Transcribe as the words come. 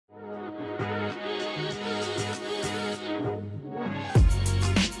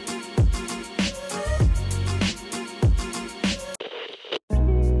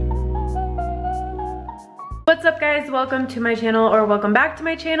welcome to my channel, or welcome back to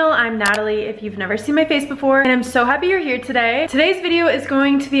my channel. I'm Natalie if you've never seen my face before, and I'm so happy you're here today. Today's video is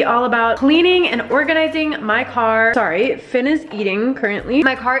going to be all about cleaning and organizing my car. Sorry, Finn is eating currently.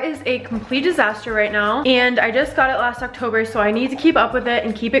 My car is a complete disaster right now, and I just got it last October, so I need to keep up with it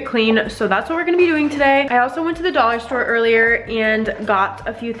and keep it clean. So that's what we're gonna be doing today. I also went to the dollar store earlier and got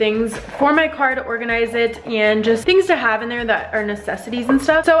a few things for my car to organize it, and just things to have in there that are necessities and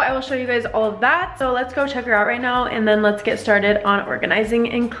stuff. So I will show you guys all of that. So let's go check her out right now, and then let's get started on organizing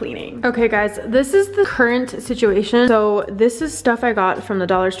and cleaning. Okay guys, this is the current situation. So this is stuff I got from the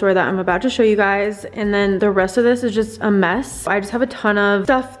dollar store that I'm about to show you guys, and then the rest of this is just a mess. I just have a ton of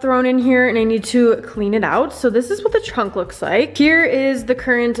stuff thrown in here and I need to clean it out. So this is what the trunk looks like. Here is the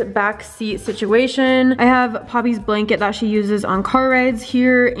current back seat situation. I have Poppy's blanket that she uses on car rides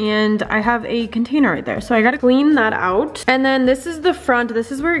here, and I have a container right there. So I gotta clean that out. And then this is the front.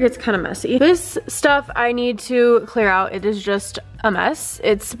 This is where it gets kind of messy. This stuff I need to clear out. It is just a mess.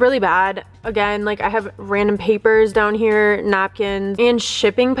 It's really bad. Again, like I have random papers down here, napkins, and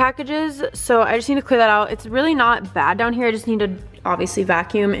shipping packages. So I just need to clear that out. It's really not bad down here. I just need to obviously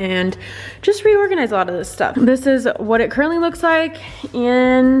vacuum and just reorganize a lot of this stuff. This is what it currently looks like,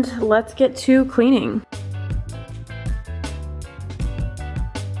 and let's get to cleaning.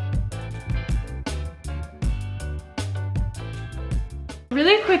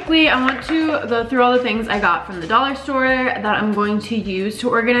 Really quickly, I want to go through all the things I got from the dollar store that I'm going to use to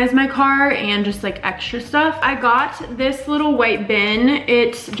organize my car, and just like extra stuff. I got this little white bin.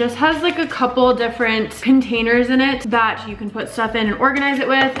 It just has like a couple different containers in it that you can put stuff in and organize it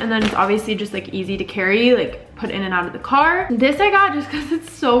with, and then it's obviously just like easy to carry, like put in and out of the car. This I got just because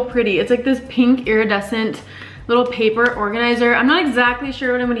it's so pretty. It's like this pink iridescent little paper organizer. I'm not exactly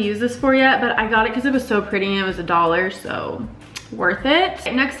sure what I'm gonna use this for yet, but I got it because it was so pretty and it was $1, so worth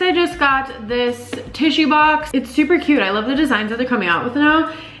it. Next, I just got this tissue box. It's super cute. I love the designs that they're coming out with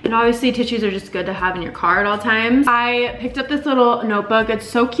now. And obviously tissues are just good to have in your car at all times. I picked up this little notebook. It's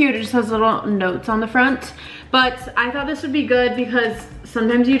so cute. It just has little notes on the front. But I thought this would be good because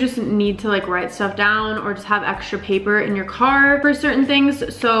sometimes you just need to like write stuff down or just have extra paper in your car for certain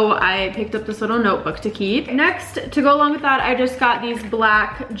things. So I picked up this little notebook to keep. Next, to go along with that, I just got these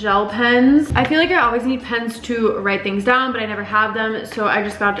black gel pens. I feel like I always need pens to write things down, but I never have them. So I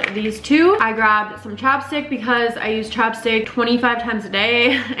just got these two. I grabbed some chapstick because I use chapstick 25 times a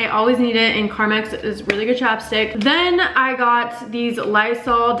day. I always need it, and Carmex is really good chapstick. Then I got these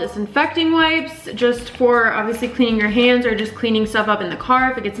Lysol disinfecting wipes just for obviously cleaning your hands or just cleaning stuff up in the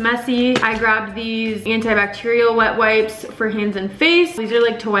car if it gets messy. I grabbed these antibacterial wet wipes for hands and face. These are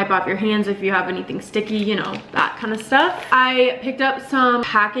like to wipe off your hands if you have anything sticky, you know, that kind of stuff. I picked up some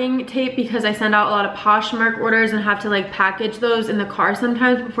packing tape because I send out a lot of Poshmark orders and have to like package those in the car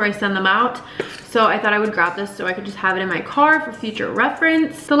sometimes before I send them out. So I thought I would grab this so I could just have it in my car for future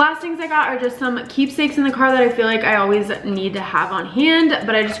reference. The last things I got are just some keepsakes in the car that I feel like I always need to have on hand,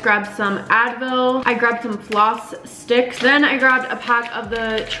 but I just grabbed some Advil. I grabbed some floss sticks. Then I grabbed a pack of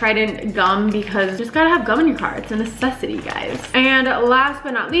the Trident gum because you just gotta have gum in your car. It's a necessity, guys. And last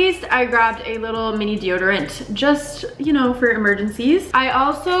but not least, I grabbed a little mini deodorant just, you know, for emergencies. I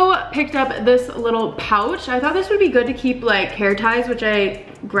also picked up this little pouch. I thought this would be good to keep like hair ties, which I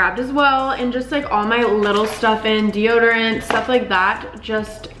grabbed as well, and just like all my little stuff in, deodorant, stuff like that,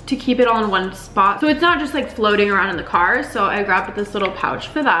 just to keep it all in one spot so it's not just like floating around in the car. So I grabbed this little pouch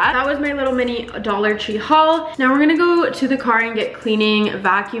for that. That was my little mini Dollar Tree haul. Now we're gonna go to the car and get cleaning,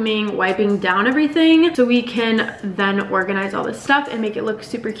 vacuuming, wiping down everything so we can then organize all this stuff and make it look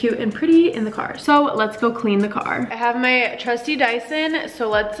super cute and pretty in the car. So let's go clean the car. I have my trusty Dyson, so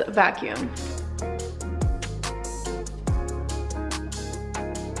let's vacuum.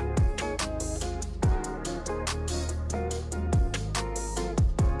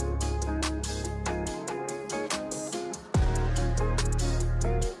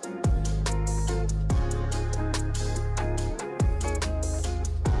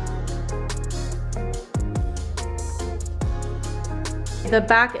 The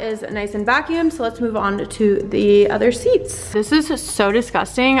back is nice and vacuumed, so let's move on to the other seats. This is so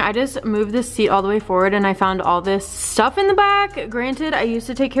disgusting. I just moved this seat all the way forward and I found all this stuff in the back. Granted, I used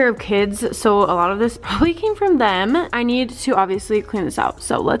to take care of kids, so a lot of this probably came from them. I need to obviously clean this out,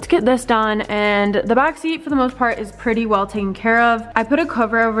 so let's get this done. And the back seat, for the most part, is pretty well taken care of. I put a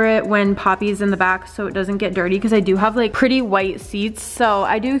cover over it when Poppy's in the back so it doesn't get dirty, because I do have like pretty white seats, so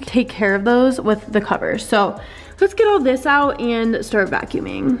I do take care of those with the cover. So let's get all this out and start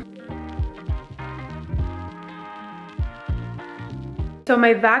vacuuming. So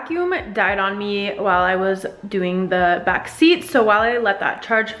my vacuum died on me while I was doing the back seat. So while I let that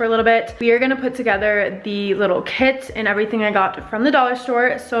charge for a little bit, we are gonna put together the little kit and everything I got from the dollar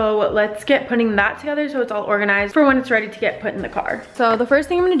store. So let's get putting that together so it's all organized for when it's ready to get put in the car. So the first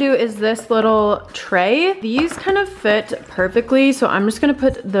thing I'm gonna do is this little tray. These kind of fit perfectly, so I'm just gonna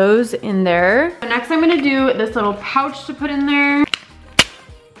put those in there. Next I'm gonna do this little pouch to put in there.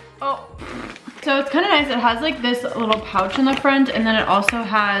 Oh. So it's kind of nice. It has like this little pouch in the front, and then it also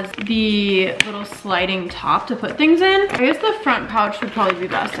has the little sliding top to put things in. I guess the front pouch would probably be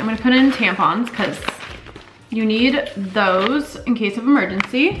best. I'm gonna put in tampons because you need those in case of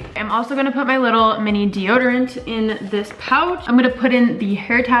emergency. I'm also gonna put my little mini deodorant in this pouch. I'm gonna put in the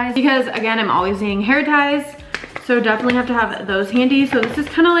hair ties because again, I'm always needing hair ties. So definitely have to have those handy. So this is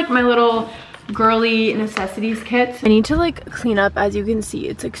kind of like my little girly necessities kit. I need to like clean up. As you can see,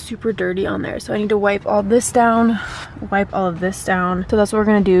 it's like super dirty on there, so I need to wipe all this down, wipe all of this down. So that's what we're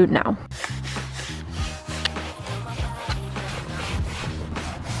gonna do now.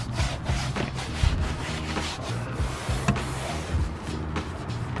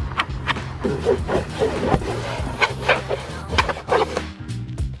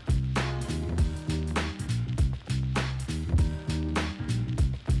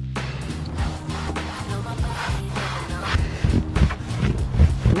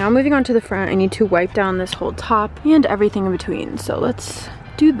 Now moving on to the front, I need to wipe down this whole top and everything in between. So let's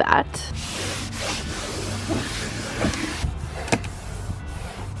do that.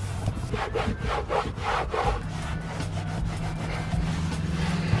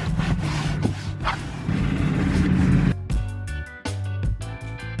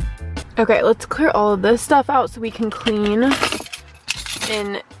 Okay, let's clear all of this stuff out so we can clean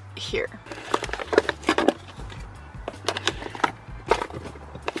in here.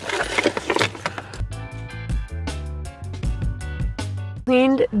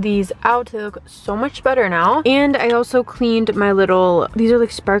 Cleaned these out. They look so much better now. And I also cleaned my little, these are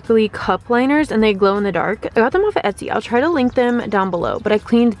like sparkly cup liners and they glow in the dark. I got them off of Etsy. I'll try to link them down below, but I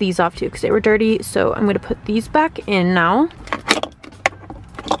cleaned these off too because they were dirty. So I'm going to put these back in now.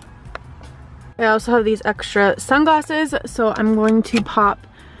 I also have these extra sunglasses, so I'm going to pop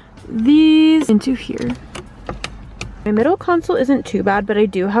these into here. My middle console isn't too bad, but I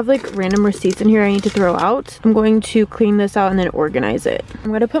do have like random receipts in here I need to throw out. I'm going to clean this out and then organize it. I'm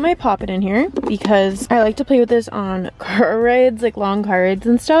going to put my Pop-It in here because I like to play with this on car rides, like long car rides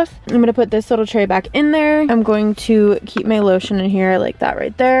and stuff. I'm going to put this little tray back in there. I'm going to keep my lotion in here like that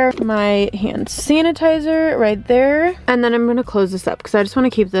right there. My hand sanitizer right there. And then I'm going to close this up because I just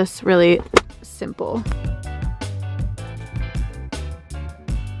want to keep this really simple.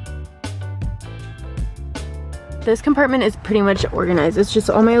 This compartment is pretty much organized. It's just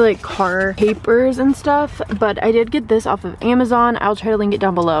all my like car papers and stuff, but I did get this off of Amazon. I'll try to link it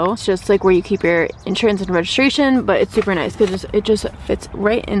down below. It's just like where you keep your insurance and registration, but it's super nice because it just fits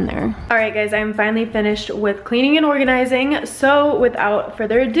right in there. All right guys, I'm finally finished with cleaning and organizing. So without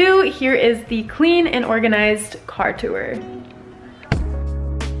further ado, here is the clean and organized car tour.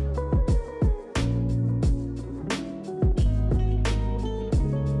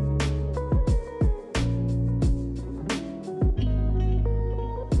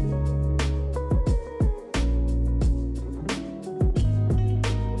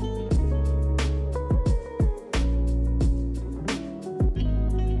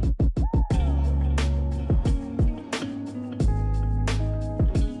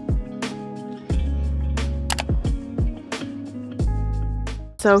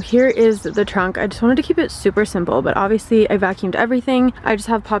 So here is the trunk. I just wanted to keep it super simple, but obviously I vacuumed everything. I just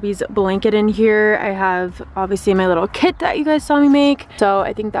have Poppy's blanket in here. I have obviously my little kit that you guys saw me make. So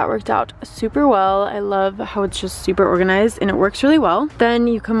I think that worked out super well. I love how it's just super organized and it works really well. Then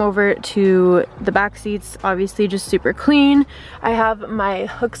you come over to the back seats, obviously just super clean. I have my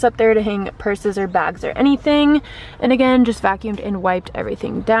hooks up there to hang purses or bags or anything. And again, just vacuumed and wiped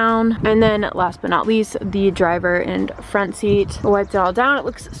everything down. And then last but not least, the driver and front seat. I wiped it all down.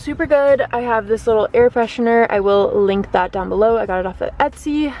 It looks super good. I have this little air freshener. I will link that down below. I got it off of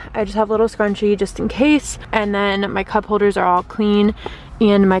Etsy. I just have a little scrunchie just in case. And then my cup holders are all clean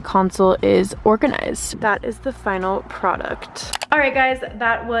and my console is organized. That is the final product. All right guys,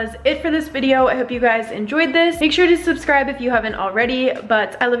 that was it for this video. I hope you guys enjoyed this. Make sure to subscribe if you haven't already,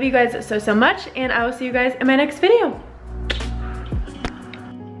 but I love you guys so much and I will see you guys in my next video.